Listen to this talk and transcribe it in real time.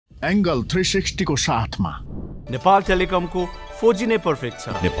Angle 360 को साथमा Nepal टेलिकमको 4G नै पर्फेक्ट छ।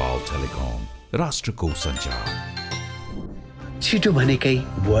 नेपाल टेलिकम राष्ट्रको सञ्चार। छिटो भनेकै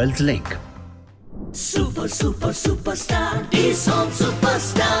world link. Superstar dish home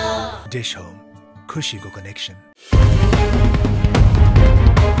superstar. Dish home खुशीको कनेक्सन।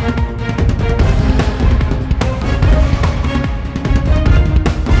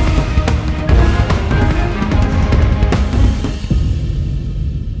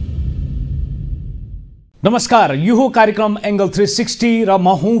 नमस्कार, यो हो कार्यक्रम एंगल 360 र म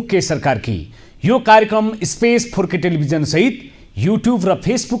हुँ केशर कार्की। यो कार्यक्रम स्पेस 4K टेलिभिजन सहित युट्युब र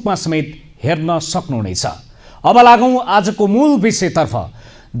फेसबुकमा समेत हेर्न सक्नुहुनेछ। अब लागौं आजको मूल विषयतर्फ।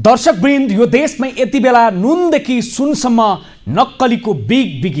 दर्शकवृन्द, यो देशमा यति बेला नुनदेखि सुनसम्म नक्कलीको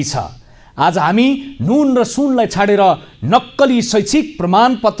बिगी छ। आज हामी नुन र सुनलाई छाडेर नक्कली शैक्षिक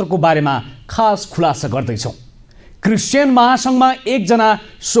प्रमाणपत्रको बारेमा खास खुलासा गर्दैछौँ। क्रिस्चियन महासङ्घमा एकजना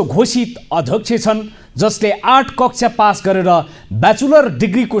स्वघोषित अध्यक्ष छन् जसले 8 कक्षा पास गरेर ब्याचलर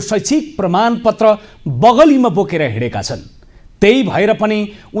डिग्रीको शैक्षिक प्रमाणपत्र बगलीमा बोकेर हिँडेका छन्। त्यही भएर पनि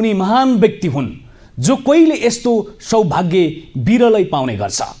उनी महान व्यक्ति हुन् जो कोहीले यस्तो सौभाग्य बिरलै पाउने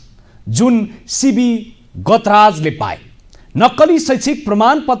गर्छ जुन सीबी गतराजले पाए। नक्कली शैक्षिक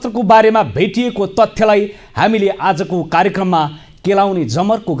प्रमाणपत्रको बारेमा भेटिएको तथ्यलाई हामीले आजको कार्यक्रममा केलाउने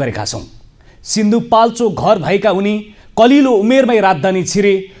जमर्को गरेका छौँ। सिन्धुपाल्चो घर भएका उनी कलिलो उमेरमै राजधानी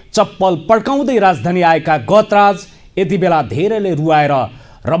छिरे। चप्पल पड्काउँदै राजधानी आएका गतराज यति बेला धेरैले रुवाएर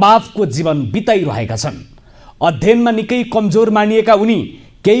रबाबको जीवन बिताइरहेका छन्। अध्ययनमा निकै कमजोर मानिएका उनी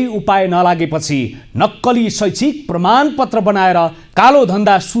केही उपाय नलागेपछि नक्कली शैक्षिक प्रमाणपत्र बनाएर कालो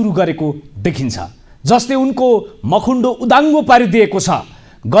धन्दा सुरु गरेको देखिन्छ, जसले उनको मखुण्डो उदाङ्गो पारिदिएको छ।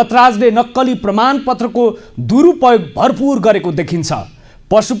 गतराजले नक्कली प्रमाणपत्रको दुरुपयोग भरपूर गरेको देखिन्छ।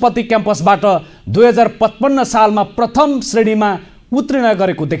 पशुपति क्याम्पसबाट 2055 सालमा प्रथम श्रेणीमा उत्तीर्ण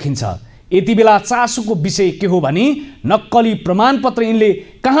गरेको देखिन्छ। यति बेला चासोको विषय के हो भने नक्कली प्रमाणपत्र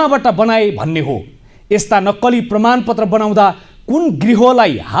यिनले कहाँबाट बनाए भन्ने हो। यस्ता नक्कली प्रमाणपत्र बनाउँदा कुन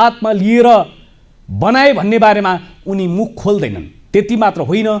गृहलाई हातमा लिएर बनाए भन्ने बारेमा उनी मुख खोल्दैनन्। त्यति मात्र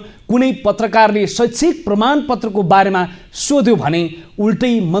होइन, कुनै पत्रकारले शैक्षिक प्रमाणपत्रको बारेमा सोध्यो भने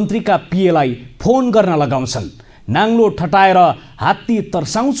उल्टै मन्त्रीका पिएलाई फोन गर्न लगाउँछन्। नाङ्लो ठटाएर हात्ती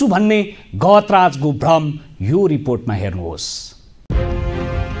तर्साउँछु भन्ने गतराजको भ्रम यो रिपोर्टमा हेर्नुहोस्।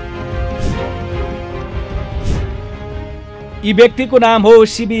 यी व्यक्तिको नाम हो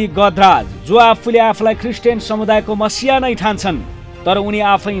सीबी गतराज, जो आफूले आफूलाई क्रिस्चियन समुदायको मसिहा नै ठान्छन्, तर उनी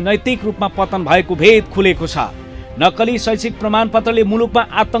आफै नैतिक रूपमा पतन भएको भेद खुलेको छ। नक्कली शैक्षिक प्रमाणपत्रले मुलुकमा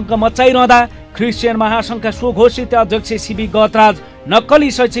आतंक मचाइरहँदा क्रिस्चियन महासङ्घका स्वघोषित अध्यक्ष सीबी गतराज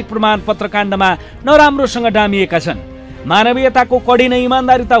नक्कली शैक्षिक प्रमाणपत्र काण्डमा नराम्रोसँग डामिएका छन्। मानवीयताको कडी नै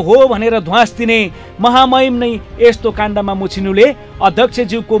इमान्दारिता हो भनेर ध्वास दिने महामहिम नै यस्तो काण्डमा मुछिनुले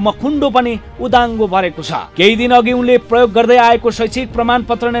अध्यक्षज्यूको मखुण्डो पनि उदाङ्गो परेको छ। केही दिन अघि उनले प्रयोग गर्दै आएको शैक्षिक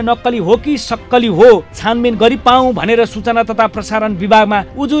प्रमाणपत्र नै नक्कली हो कि सक्कली हो छानबिन गरी पाऊँ भनेर सूचना तथा प्रसारण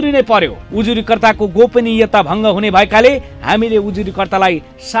विभागमा उजुरी नै पर्यो। उजुरीकर्ताको गोपनीयता भङ्ग हुने भएकाले हामीले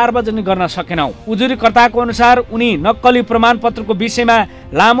उजुरीकर्तालाई सार्वजनिक गर्न सकेनौँ। उजुरीकर्ताको अनुसार उनी नक्कली प्रमाणपत्रको विषयमा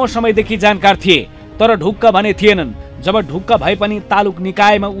लामो समयदेखि जानकार थिए, तर ढुक्क भने थिएनन्। जब ढुक्क भए पनि तालुक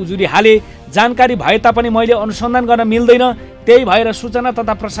निकायमा उजुरी हाले। जानकारी भए तापनि मैले अनुसन्धान गर्न मिल्दैन, त्यही भएर सूचना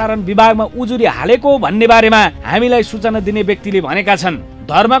तथा प्रसारण विभागमा उजुरी हालेको भन्ने बारेमा हामीलाई सूचना दिने व्यक्तिले भनेका छन्।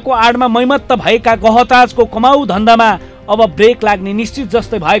 धर्मको आडमा मैमत्त भएका गहताजको कमाउ धन्दामा अब ब्रेक लाग्ने निश्चित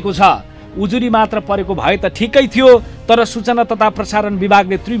जस्तै भएको छ। उजुरी मात्र परेको भए त ठिकै थियो, तर सूचना तथा प्रसारण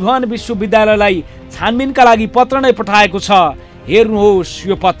विभागले त्रिभुवन विश्वविद्यालयलाई छानबिनका लागि पत्र नै पठाएको छ। हेर्नुहोस्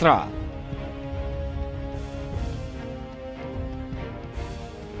यो पत्र।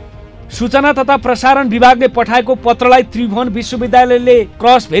 सूचना तथा प्रसारण विभागले पठाएको पत्रलाई त्रिभुवन विश्वविद्यालयले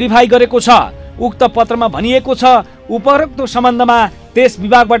क्रस भेरिफाई गरेको छ। उक्त पत्रमा भनिएको छ, उपरोक्त सम्बन्धमा त्यस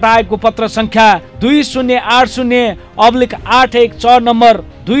विभागबाट आएको पत्र संख्या 2080/814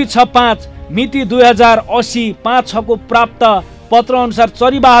 नम्बर 265 मिति 2080 5/6 को प्राप्त पत्र अनुसार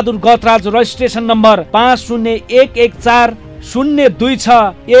चरीबहादुर गतराज registration number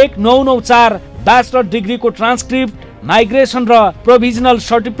 501120261994 bachelor डिग्रीको transcript migration र प्रोभिजनल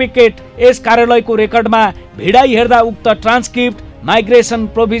सर्टिफिकेट यस कार्यालयको रेकर्डमा भिडाइ हेर्दा उक्त ट्रान्सक्रिप्ट माइग्रेसन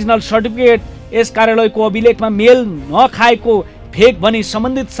प्रोभिजनल सर्टिफिकेट यस कार्यालयको अभिलेखमा मेल नखाएको फेक भनी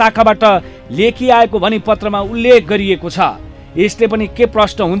सम्बन्धित शाखाबाट लेखिआएको भनी पत्रमा उल्लेख गरिएको छ। यसले पनि के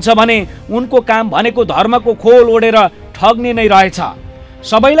प्रश्न हुन्छ भने उनको काम भनेको धर्मको खोल ओढेर ठग्ने नै रहेछ।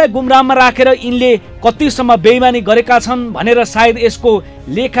 सबैलाई गुमराहमा राखेर यिनले कतिसम्म बेइमानी गरेका छन् भनेर सायद यसको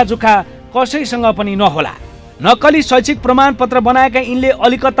लेखाजोखा कसैसँग पनि नहोला। नक्कली शैक्षिक प्रमाणपत्र बनाएका यिनले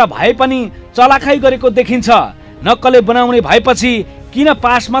अलिकता भए पनि चलाखाइ गरेको देखिन्छ। नक्कले बनाउने भएपछि किन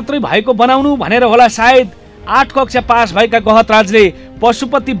पास मात्रै भएको बनाउनु भनेर होला सायद 8 कक्षा पास भएका गहतराजले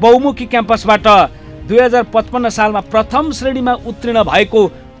पशुपति बहुमुखी क्याम्पसबाट 2055 सालमा प्रथम श्रेणीमा उत्तीर्ण भएको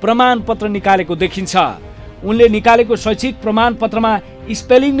प्रमाणपत्र निकालेको देखिन्छ। उनले निकालेको शैक्षिक प्रमाणपत्रमा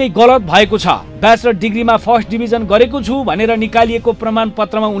स्पेलिङ नै गलत भएको छ। ब्याचलर डिग्रीमा फर्स्ट डिभिजन गरेको छु भनेर निकालिएको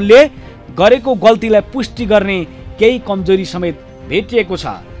प्रमाणपत्रमा उनले गरेको गल्तीलाई पुष्टि गर्ने केही कमजोरी समेत भेटिएको छ,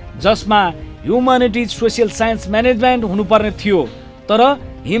 जसमा ह्युमानिटिज सोसियल साइन्स म्यानेजमेन्ट हुनुपर्ने थियो तर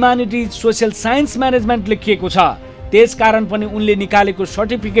ह्युमानिटिज सोसियल साइन्स म्यानेजमेन्ट लेखिएको छ। त्यसकारण पनि उनले निकालेको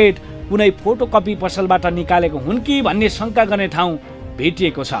सर्टिफिकेट कुनै फोटोकपी पसलबाट निकालेको हुन् कि भन्ने शङ्का गर्ने ठाउँ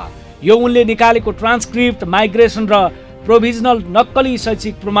भेटिएको छ। यो उनले निकालेको ट्रान्सक्रिप्ट, माइग्रेसन र प्रोभिजनल नक्कली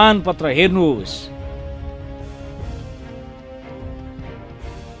शैक्षिक प्रमाणपत्र हेर्नुहोस्।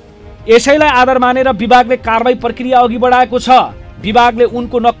 यसैलाई आधार मानेर विभागले कारबाही प्रक्रिया अघि बढाएको छ। विभागले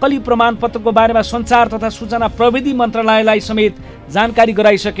उनको नक्कली प्रमाणपत्रको बारेमा सञ्चार तथा सूचना प्रविधि मन्त्रालयलाई समेत जानकारी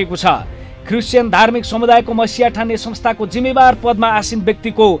गराइसकेको छ। क्रिस्चियन धार्मिक समुदायको मसिया ठान्ने संस्थाको जिम्मेवार पदमा आसीन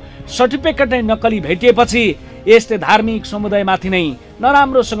व्यक्तिको सर्टिफिकेट नै नक्कली भेटिएपछि यसले धार्मिक समुदायमाथि नै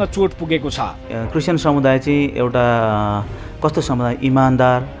नराम्रोसँग चोट पुगेको छ। क्रिस्चियन समुदाय चाहिँ एउटा कस्तो समुदाय,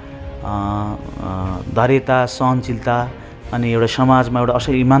 इमान्दार, धैर्यता, सहनशीलता अनि एउटा समाजमा एउटा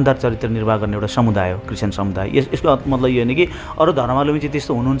असल इमान्दार चरित्र निर्वाह गर्ने एउटा समुदाय हो क्रिस्चियन समुदाय। यसको मतलब यो होइन कि अरू धर्मावलम्बी चाहिँ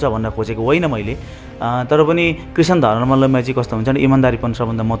त्यस्तो हुनुहुन्छ भन्न खोजेको होइन मैले, तर पनि क्रिस्चियन धर्मावलम्बीमा चाहिँ कस्तो हुन्छ भने इमान्दारीपन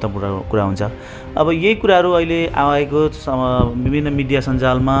सबभन्दा महत्त्वपूर्ण कुरा हुन्छ। अब यही कुराहरू अहिले आएको विभिन्न मिडिया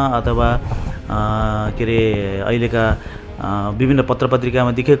सञ्जालमा अथवा के अरे अहिलेका विभिन्न पत्र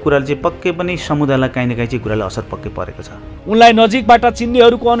पत्रिकामा देखेको कुराले चाहिँ पक्कै पनि समुदायलाई काहीँ न काहीँ चाहिँ कुराले असर पक्कै परेको छ। उनलाई नजिकबाट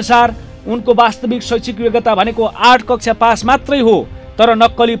चिन्नेहरूको अनुसार उनको वास्तविक शैक्षिक योग्यता भनेको 8 कक्षा पास मात्रै हो, तर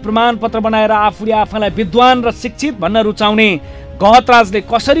नक्कली प्रमाणपत्र बनाएर आफूले आफैलाई विद्वान र शिक्षित भन्न रुचाउने गहतराजले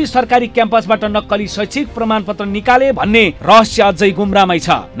कसरी सरकारी क्याम्पसबाट नक्कली शैक्षिक प्रमाणपत्र निकाले भन्ने रहस्य अझै गुमरामै छ।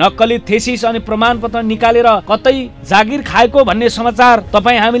 नक्कली थेसिस अनि प्रमाणपत्र निकालेर कतै जागिर खाएको भन्ने समाचार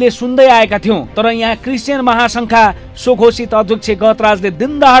तपाईँ हामीले सुन्दै आएका थियौं, तर यहाँ क्रिस्चियन महासङ्घका स्वघोषित अध्यक्ष गहतराजले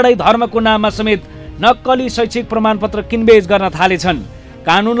दिनदहाडै धर्मको नाममा समेत नक्कली शैक्षिक प्रमाणपत्र किनबेच गर्न थालेछन्।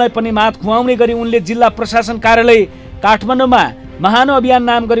 कानुनलाई पनि मात खुवाउने गरी उनले जिल्ला प्रशासन कार्यालय काठमाडौँमा महान अभियान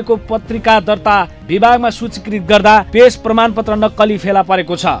नाम गरेको पत्रिका दर्ता विभागमा सूचीकृत गर्दा पेश प्रमाणपत्र नक्कली फेला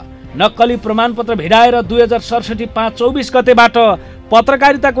परेको छ। नक्कली प्रमाणपत्र भिडाएर 2067 5 24 गतेबाट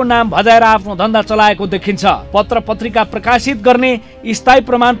पत्रकारिताको नाम भजाएर आफ्नो धन्दा चलाएको देखिन्छ। पत्र पत्रिका प्रकाशित गर्ने स्थायी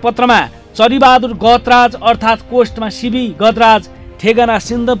प्रमाणपत्रमा चरीबहादुर गहतराज अर्थात् कोष्टमा शिवी गदराज, ठेगाना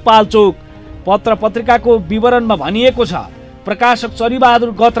सिन्धपाल्चोक पत्र पत्रिकाको विवरणमा भनिएको छ। प्रकाशक चरीबहादुर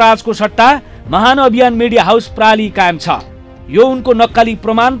गहतराजको सट्टा महान अभियान मिडिया हाउस प्राली कायम छ। यो उनको नक्कली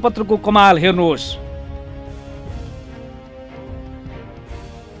प्रमाणपत्रको कमाल हेर्नुहोस्।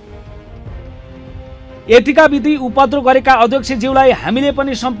 यतिका विधि उपद्रो गरेका अध्यक्षज्यूलाई हामीले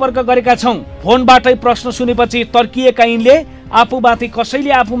पनि सम्पर्क गरेका छौं। फोनबाटै प्रश्न सुनेपछि तर्किएका यिनले आफूमाथि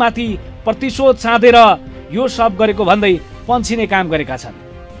कसैले आफूमाथि प्रतिशोध साधेर यो सब गरेको भन्दै पन्छिने काम गरेका छन्।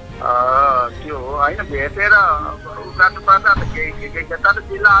 त्यो होइन भेटेर गर्नुपर्छ त केही तर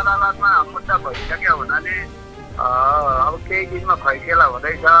जिल्ला अदालतमा मुद्दा भइसक्यो हुनाले अब केही दिनमा फैसला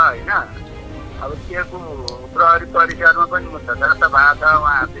हुँदैछ होइन। अब त्यो प्रहरी परिसरमा पनि मुद्दा दर्ता भएको छ।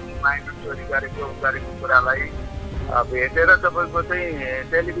 उहाँहरूले माइनर चोरी गरेको कुरालाई भेटेर तपाईँको चाहिँ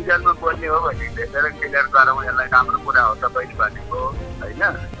टेलिभिजनमा बोल्ने हो भने भेटेर क्लियर गरौँ, यसलाई राम्रो कुरा हो तपाईँले भनेको होइन।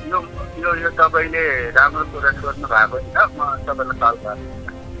 यो तपाईँले राम्रो कुरा सोध्नु भएको होइन, म तपाईँलाई कल गर्छु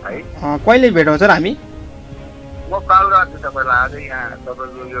है। कहिले भेटौँ सर हामी? म कल गर्छु तपाईँलाई आज। यहाँ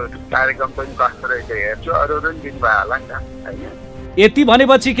तपाईँको यो कार्यक्रम पनि कस्तो रहेछ हेर्छु, अरू पनि दिनुभयो होला नि त होइन। यति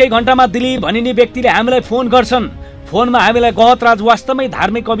भनेपछि केही घण्टामा दिलीप भनिने व्यक्तिले हामीलाई फोन गर्छन्। फोनमा हामीलाई गहतराज वास्तवमै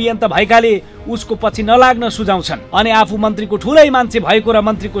धार्मिक अभियन्ता भएकाले उसको पछि नलाग्न सुझाउँछन् अनि आफू मन्त्रीको ठुलै मान्छे भएको र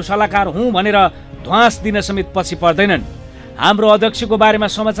मन्त्रीको सल्लाहकार हुँ भनेर ध्वास दिन समेत पछि पर्दैनन्। हाम्रो अध्यक्षको बारेमा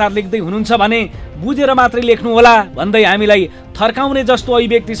समाचार लेख्दै हुनुहुन्छ भने बुझेर मात्रै लेख्नु होला भन्दै हामीलाई थर्काउने जस्तो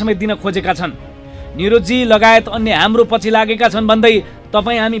अभिव्यक्ति समेत दिन खोजेका छन्। निरोजी लगायत अन्य हाम्रो पछि लागेका छन् भन्दै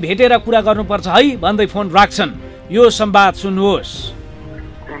तपाईँ हामी भेटेर कुरा गर्नुपर्छ है भन्दै फोन राख्छन्। यो संवाद सुन्नुहोस्।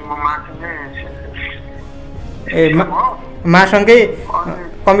 महासङ्घकै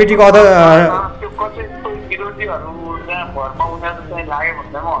कमिटीको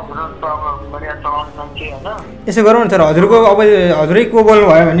यसो गरौँ न सर, हजुरको अब हजुरै को बोल्नु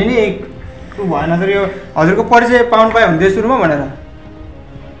भयो भने नि भएन सर, यो हजुरको परिचय पाउनु पायो हुन्थ्यो सुरुमा भनेर।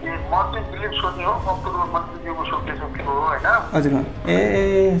 हजुर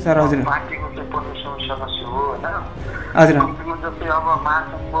ए सर हजुर हजुर जस्तै अब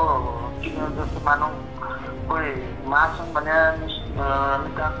महासङ्घको जस्तो मानौँ कोही महासङ्घ भने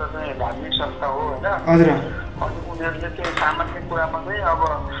नितान्त चाहिँ धार्मिक संस्था हो होइन। हजुर अनि उनीहरूले चाहिँ सामान्य कुरामा चाहिँ अब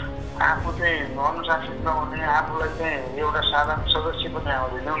आफू चाहिँ अनुशासित नहुने आफूलाई चाहिँ एउटा साधारण सदस्य पनि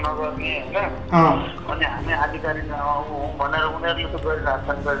आउँदैन नगर्ने होइन अनि हामी आधिकारिक हौँ भनेर उनीहरूले त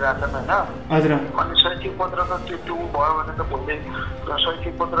गरिरहेछन् होइन अनि शैक्षिक पत्र त त्यो भयो भने त भोलि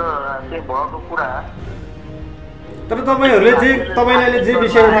शैक्षिक पत्र चाहिँ भएको कुरा तर तपाईहरुले तपाईले जे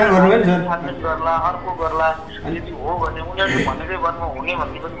विषय उठान गर्नुभयो नि सर गर्ला अर्को गर्ला यदि हो भने उनीहरूले भनेकै गर्नु हुने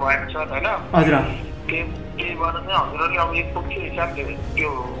भन्ने पनि भएन सर होइन हजुर त्यही भएर चाहिँ हजुरहरूले अब एक पक्ष हिसाबले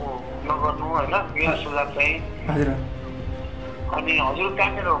त्यो नगर्नु होइन मेरो सुझाव चाहिँ हजुर अनि हजुर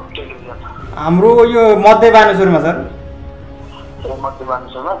कहाँनिर हो टेलिभिजन हाम्रो यो मध्य बानेश्वरमा सर मध्य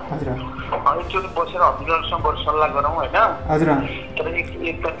बानेश्वरमा हजुर एकचोटि बसेर हजुरहरूसँग सल्लाह गरौँ होइन हजुर तर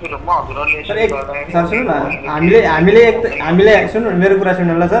एकतर्फी रूपमा हजुरहरूले सर सुन्नु न हामीले सुन्नु मेरो कुरा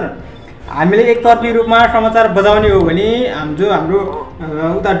सुन्नु ल सर हामीले एकतर्फी रूपमा समाचार बजाउने हो भने हाम्रो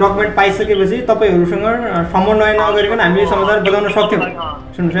उता डकुमेन्ट पाइसकेपछि तपाईहरुसँग समन्वय नगरिकन हामीले समाचार बजाउन सक्थ्यौं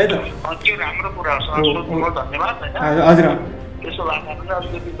सुन्नुस् है त त्यो राम्रो कुरा हो सर धन्यवाद हैन हजुर त्यसो भए हामीले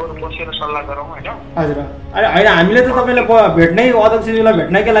अलिकति बरु बसेर सल्लाह गरौँ हैन हजुर हैन हामीले त तपाईलाई भेट्नै अध्यक्षज्यूलाई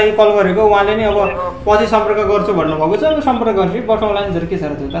भेट्नैको लागि कल गरेको उहाँले नि अब पछि सम्पर्क गर्छु भन्नुभएको छ अब सम्पर्क गर्छु बसौँला नि सर के छ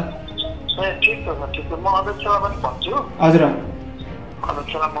र त्यो त ठिक छ म अध्यक्षलाई पनि भन्छु हजुर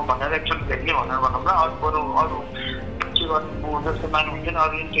अध्यक्षलाई म भनेर एकचोटि भेट्ने भनेर भनौँ न अरू बरु अरू के गर्नु जस्तो मान्नुहुन्थेन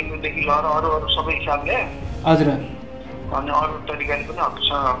अरू इन्टरभ्यूदेखि लिएर अरू सबै हिसाबले हजुर अनि अरू तरिकाले पनि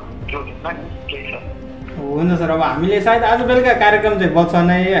हजुरसँग जोडिन्छ नि केही छ हुन्छ सर अब हामीले सायद आज बेलुका कार्यक्रम चाहिँ बच्छ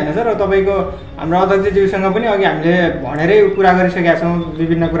नै होइन सर तपाईँको हाम्रो अध्यक्षज्यूसँग पनि अघि हामीले भनेरै कुरा गरिसकेका छौँ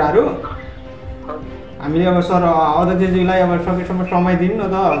विभिन्न कुराहरू हामीले अब सर अध्यक्षज्यूलाई अब सकेसम्म समय दिनु न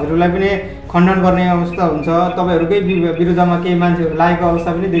त हजुरलाई पनि खण्डन गर्ने अवस्था हुन्छ तपाईँहरूकै विरुद्धमा केही मान्छेहरू लागेको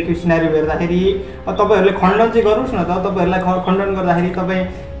अवस्था पनि देखियो सिनारी हेर्दाखेरि अब तपाईँहरूले खण्डन चाहिँ गर्नुहोस् न त तपाईँहरूलाई खण्डन गर्दाखेरि तपाईँ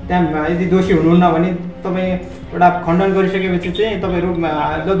त्यहाँ यदि दोषी हुनुहुन्न भने तपाईँ एउटा खण्डन गरिसकेपछि चाहिँ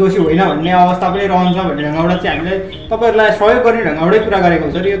तपाईँहरू दोषी होइन भन्ने अवस्था पनि रहन्छ भन्ने ढङ्गबाट चाहिँ हामीले तपाईँहरूलाई सहयोग गर्ने ढङ्गबाटै कुरा गरेको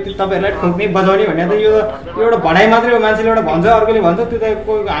हुन्छ र यो तपाईँहरूलाई ठोक्ने बजाउने भन्ने त यो एउटा भनाइ मात्रै हो मान्छेले एउटा भन्छ अर्कोले भन्छ त्यो त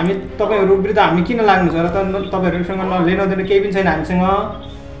हामी तपाईँहरू विरुद्ध हामी किन लाग्नु छ र त तपाईँहरूसँग नलिन दिनु केही पनि छैन हामीसँग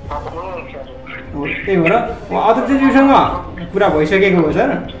त्यही भएर अध्यक्षज्यूसँग कुरा भइसकेको हो सर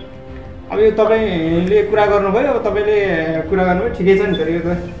अब यो तपाईँले कुरा गर्नुभयो अब तपाईँले कुरा गर्नुभयो ठिकै छ नि सर यो त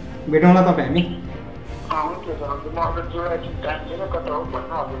भेटौँला तपाईँ हामी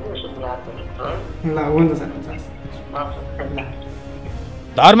ल हुन्छ सर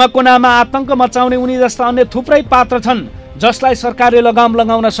धर्मको नाममा आतंक मचाउने उनी जस्ता अन्य थुप्रै पात्र छन् जसलाई सरकारले लगाम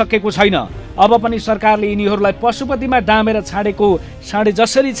लगाउन सकेको छैन। अब पनि सरकारले यिनीहरूलाई पशुपतिमा डामेर छाडेको साँडे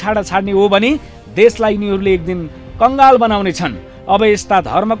जसरी छाड्ने हो भने देशलाई यिनीहरूले एक दिन कंगाल बनाउने छन्। अब यस्ता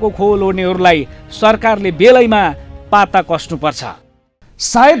धर्मको खोल ओड्नेहरूलाई सरकारले बेलैमा पाता कस्नुपर्छ।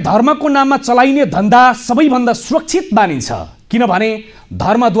 सायद धर्मको नाममा चलाइने धन्दा सबैभन्दा सुरक्षित मानिन्छ, किनभने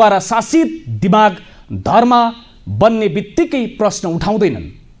धर्मद्वारा शासित दिमाग धर्म बन्ने बित्तिकै प्रश्न उठाउँदैनन्।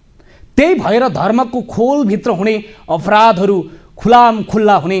 त्यही भएर धर्मको खोलभित्र हुने अपराधहरू खुलाम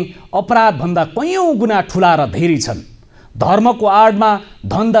खुल्ला हुने अपराधभन्दा कैयौँ गुणा ठुला र धेरै छन्। धर्मको आडमा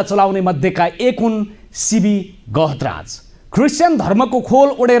धन्दा चलाउने मध्येका एक हुन् सिबी गहतराज। क्रिस्चियन धर्मको खोल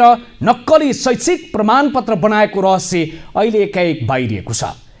ओढेर नक्कली शैक्षिक प्रमाणपत्र बनाएको रहस्य अहिले एकाएक बाहिरिएको छ।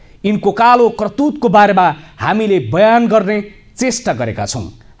 यिनको कालो करतुतको बारेमा हामीले बयान गर्ने चेष्टा गरेका छौँ।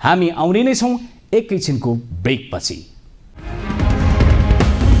 हामी आउने नै छौँ एकैछिनको ब्रेकपछि।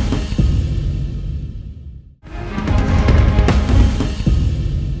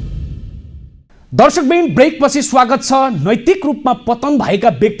 दर्शकबिन ब्रेकपछि स्वागत छ। नैतिक रूपमा पतन भएका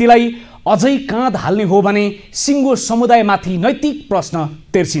व्यक्तिलाई अझै काँध हाल्ने हो भने सिङ्गो समुदायमाथि नैतिक प्रश्न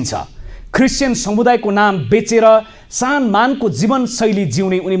तेर्सिन्छ। क्रिस्चियन समुदायको नाम बेचेर सानमानको जीवनशैली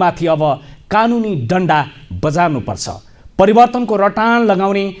जिउने उनीमाथि अब कानुनी डन्डा बजार्नुपर्छ। परिवर्तनको रटान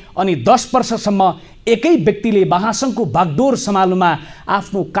लगाउने अनि 10 वर्षसम्म एकै व्यक्तिले महासङ्घको बागडोर सम्हाल्नुमा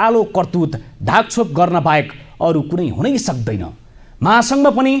आफ्नो कालो करतुत ढाकछोप गर्न बाहेक अरू कुनै हुनै सक्दैन। महासङ्घमा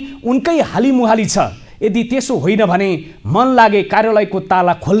पनि उनकै हालिमुहाली छ। यदि त्यसो होइन भने मन लागे कार्यालयको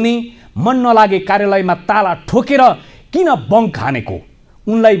ताला खोल्ने, मन नलागे कार्यालयमा ताला ठोकेर किन बङ्क हानेको?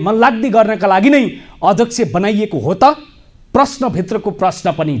 उनलाई मनलाग्दी गर्नका लागि नै अध्यक्ष बनाइएको हो त? प्रश्नभित्रको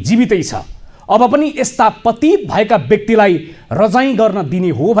प्रश्न पनि जीवितै छ। अब पनि यस्ता पतित भएका व्यक्तिलाई रजाइ गर्न दिने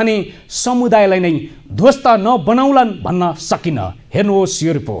हो भने समुदायलाई नै ध्वस्त नबनाउलान् भन्न सकिन्न। हेर्नुहोस्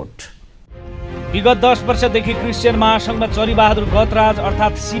यो रिपोर्ट। विगत 10 वर्षदेखि क्रिस्चियन महासङ्घमा चरीबहादुर गहतराज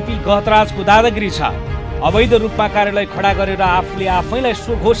अर्थात् सिपी गहतराजको दादागिरी छ। अवैध रूपमा कार्यालय खडा गरेर आफूले आफैलाई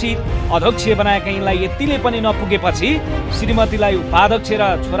स्वघोषित अध्यक्ष बनाएका यिनलाई यतिले पनि नपुगेपछि श्रीमतीलाई उपाध्यक्ष र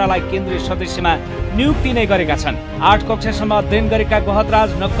छोरालाई केन्द्रीय सदस्यमा नियुक्ति नै गरेका छन्। 8 कक्षासम्म अध्ययन गरेका गहतराज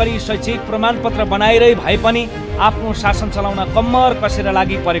नक्कली शैक्षिक प्रमाणपत्र बनाइरहे भए पनि आफ्नो शासन चलाउन कम्मर कसेर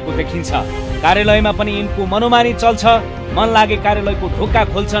लागि परेको देखिन्छ। कार्यालयमा पनि यिनको मनोमानी चल्छ। मन लागे कार्यालयको ढोका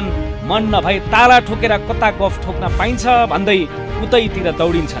खोल्छन्, मन नभए ताला ठोकेर कता गफ ठोक्न पाइन्छ भन्दै उतैतिर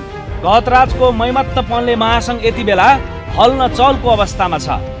दौडिन्छन्। गहतराजको मैमत्तपनले महासङ्घ यति बेला हल्न चलको अवस्थामा छ।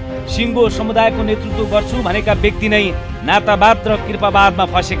 सिङ्गो समुदायको नेतृत्व गर्छु भनेका व्यक्ति नै नातावाद र कृपावादमा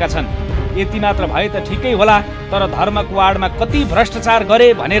फँसेका छन्। यति मात्र भए त ठिकै होला, तर धर्मको आडमा कति भ्रष्टाचार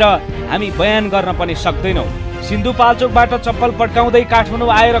गरे भनेर हामी बयान गर्न पनि सक्दैनौँ। सिन्धुपाल्चोकबाट चप्पल पड्काउँदै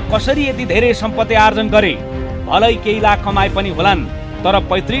काठमाडौँ आएर कसरी यति धेरै सम्पत्ति आर्जन गरे? भलै केही लाख कमाए पनि होलान्, तर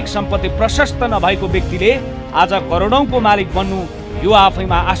पैतृक सम्पत्ति प्रशस्त नभएको व्यक्तिले आज करोडौँको मालिक बन्नु यो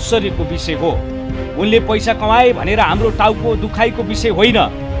आफैमा आश्चर्यको विषय हो। उनले पैसा कमाए भनेर हाम्रो टाउको दुखाइको विषय होइन।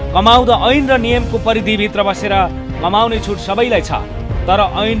 कमाउँदा ऐन र नियमको परिधिभित्र बसेर कमाउने छुट सबैलाई छ, तर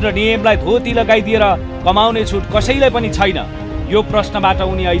ऐन र नियमलाई धोती लगाइदिएर कमाउने छुट कसैलाई पनि छैन। यो प्रश्नबाट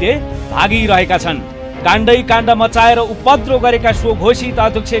उनी अहिले भागिरहेका छन्। काण्डै काण्ड मचाएर उपद्रो गरेका स्वघोषित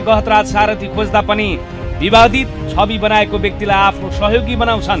अध्यक्ष गहतराज सारथी खोज्दा पनि विवादित छवि बनाएको व्यक्तिलाई आफ्नो सहयोगी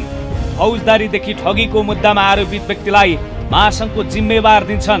बनाउँछन्। फौजदारीदेखि ठगीको मुद्दामा आरोपित व्यक्तिलाई महासङ्घको जिम्मेवार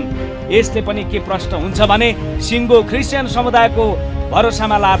दिन्छन्। यसले पनि के प्रश्न हुन्छ भने सिङ्गो क्रिस्चियन समुदायको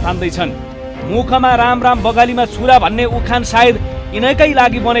भरोसामा लात हान्दैछन्। मुखमा राम राम बगालीमा छुरा भन्ने उखान सायद यिनकै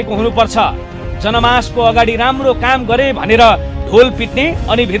लागि बनेको हुनुपर्छ। जनमासको अगाडि राम्रो काम गरे भनेर ढोल पिट्ने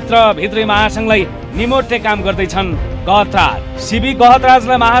अनि भित्रभित्रै महासङ्घलाई निमोट्ने काम गर्दैछन् गहतराज। सिबी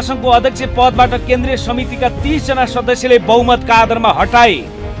गहतराजलाई महासङ्घको अध्यक्ष पदबाट केन्द्रीय समितिका 30 जना सदस्यले बहुमतका आधारमा हटाए।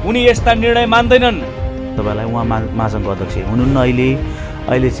 उनी यस्ता निर्णय मान्दैनन्। तपाईँलाई उहाँ महासङ्घको अध्यक्ष हुनुहुन्न।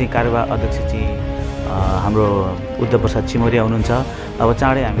 अहिले चाहिँ कार्यवाह अध्यक्ष चाहिँ हाम्रो उद्धव प्रसाद छिमौरिया हुनुहुन्छ। अब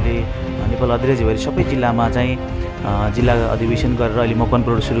चाँडै हामीले नेपाल अधिराज्यभरि सबै जिल्लामा चाहिँ जिल्ला अधिवेशन गरेर अहिले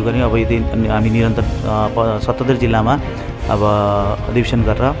मकवानपुरबाट सुरु गर्ने। अब यदि हामी निरन्तर 77 जिल्लामा अब अधिवेशन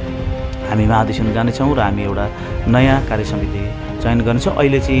गरेर हामी महाधिवेशन जानेछौँ र हामी एउटा नयाँ कार्य समिति चयन गर्नेछौँ।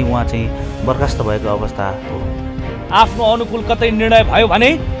 अहिले चाहिँ उहाँ चाहिँ बर्खास्त भएको अवस्था हो। आफ्नो अनुकूल कतै निर्णय भयो भने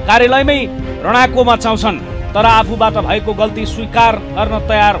कार्यालयमै रणाको मचाउँछन्, तर आफूबाट भएको गल्ती स्वीकार गर्न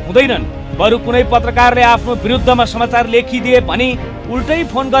तयार हुँदैनन्। बरु कुनै पत्रकारले आफ्नो विरुद्धमा समाचार लेखिदिए भने उल्टै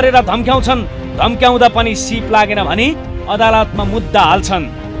फोन गरेर धम्क्याउँछन्। धम्क्याउँदा पनि सिप लागेन भने अदालतमा मुद्दा हाल्छन्।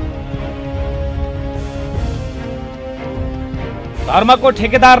 धर्मको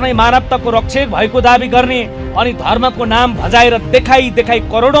ठेकेदार नै मानवताको रक्षक भएको दाबी गर्ने अनि धर्मको नाम भजाएर देखाई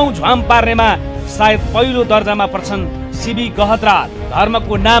करोडौं झ्वाम पार्नेमा सायद पहिलो दर्जामा पर्छन् सिबी गहतराज।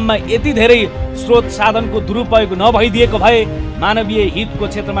 धर्मको नाममा यति धेरै स्रोत साधनको दुरुपयोग नभइदिएको भए मानवीय हितको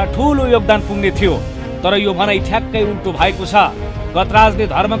क्षेत्रमा ठूलो योगदान पुग्ने थियो, तर यो भनाइ ठ्याक्कै उल्टो भएको छ। गहतराजले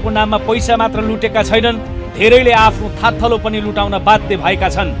धर्मको नाममा पैसा मात्र लुटेका छैनन्, धेरैले आफ्नो थाथलो पनि लुटाउन बाध्य भएका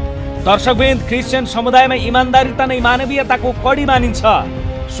छन्। दर्शकवृन्द, क्रिस्चियन समुदायमा इमान्दारिता नै मानवीयताको कडी मानिन्छ।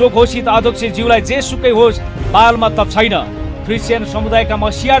 स्वघोषित अध्यक्षज्यूलाई जेसुकै होस् बाल मतलब छैन। क्रिस्चियन समुदायका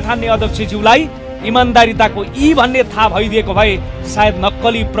मसिया ठान्ने अध्यक्षज्यूलाई इमान्दारिताको यी भन्ने थाहा भइदिएको भए सायद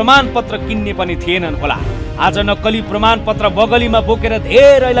नक्कली प्रमाणपत्र किन्ने पनि थिएनन् होला। आज नक्कली प्रमाणपत्र बगलीमा बोकेर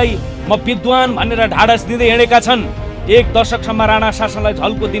धेरैलाई म विद्वान भनेर ढाडस दिँदै हिँडेका छन्। 1 दशकसम्म राणा शासनलाई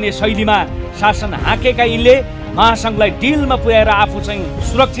झल्को दिने शैलीमा शासन हाँकेका यिनले महासङ्घलाई डिलमा पुर्याएर आफू चाहिँ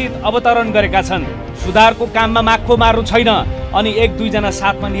सुरक्षित अवतरण गरेका छन्। सुधारको काममा माखो मार्नु छैन अनि 1-2 जना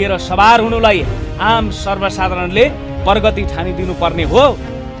साथमा लिएर सवार हुनुलाई आम सर्वसाधारणले प्रगति ठानिदिनु पर्ने हो।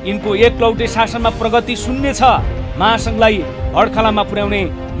 यिनको एकलौटे शासनमा प्रगति शून्य छ। महासङ्घलाई हडखलामा पुर्याउने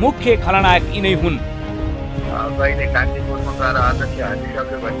मुख्य खलनायक यिनै हुन्। कहिले कान्तिपुरमा गएर अध्यक्ष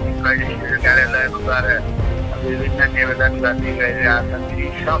हालिसक्यो भने कहिले कार्यालयमा गएर विभिन्न निवेदन गर्ने गरिरहेका छन्। यी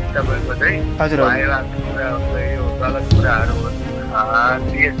सब तपाईँको चाहिँ भइरहेको कुरा यो गलत कुराहरू हुन्।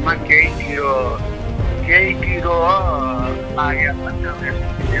 देशमा केही किरो लाग्यो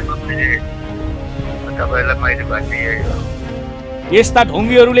भने तपाईँलाई मैले भन्ने यही हो। यस्ता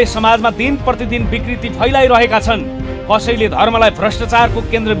ढोङ्गीहरूले समाजमा दिन प्रतिदिन विकृति फैलाइरहेका छन्। कसैले धर्मलाई भ्रष्टाचारको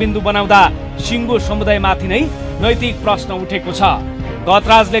केन्द्रबिन्दु बनाउँदा सिङ्गो समुदायमाथि नै नैतिक प्रश्न उठेको छ।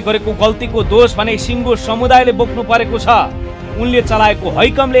 गहतराजले गरेको गल्तीको दोष भने सिङ्गो समुदायले बोक्नु परेको छ। उनले चलाएको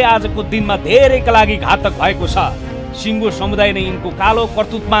हैकमले आजको दिनमा धेरैका लागि घातक भएको छ। सिङ्गो समुदाय नै यिनको कालो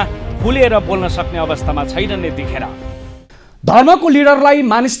कर्तुतमा खुलेर बोल्न सक्ने अवस्थामा छैनन् यतिखेर। धर्मको लिडरलाई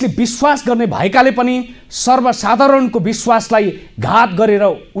मानिसले विश्वास गर्ने भएकाले पनि सर्वसाधारणको विश्वासलाई घात गरेर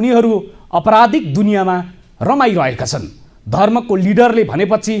उनीहरू अपराधिक दुनियाँमा रमाइरहेका छन्। धर्मको लिडरले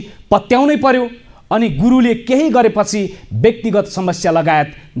भनेपछि पत्याउनै पर्यो अनि गुरुले केही गरेपछि व्यक्तिगत समस्या लगायत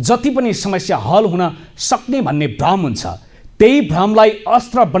जति पनि समस्या हल हुन सक्ने भन्ने भ्रम हुन्छ। त्यही भ्रमलाई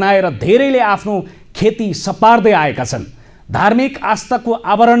अस्त्र बनाएर धेरैले आफ्नो खेती सपार्दै आएका छन्। धार्मिक आस्थाको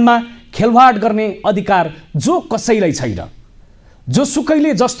आवरणमा खेलवाड गर्ने अधिकार जो कसैलाई छैन। जो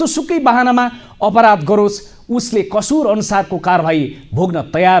सुकैले जस्तो सुकै बहानामा अपराध गरोस् उसले कसुर अनुसारको कारबाही भोग्न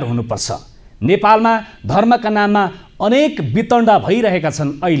तयार हुनुपर्छ। नेपालमा धर्मका नाममा अनेक वितण्डा भइरहेका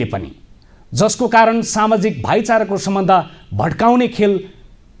छन् अहिले पनि, जसको कारण सामाजिक भाइचाराको सम्बन्ध भड्काउने खेल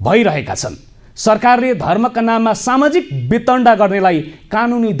भइरहेका छन्। सरकारले धर्मका नाममा सामाजिक वितण्डा गर्नेलाई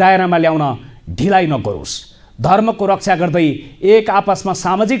कानुनी दायरामा ल्याउन ढिलाइ नगरोस्। धर्मको रक्षा गर्दै एक आपसमा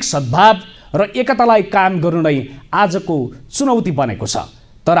सामाजिक सद्भाव र एकतालाई कायम गर्नु नै आजको चुनौती बनेको छ।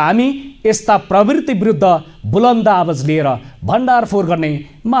 तर हामी यस्ता प्रवृत्ति विरुद्ध बुलन्द आवाज लिएर भण्डारफोर गर्ने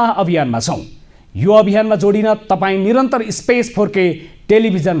महाअभियानमा छौँ। यो अभियानमा जोडिन तपाईँ निरन्तर स्पेस 4K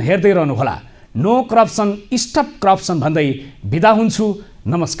टेलिभिजन हेर्दै रहनुहोला। नो करप्सन स्टप करप्सन भन्दै बिदा हुन्छु।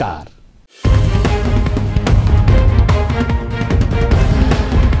 नमस्कार।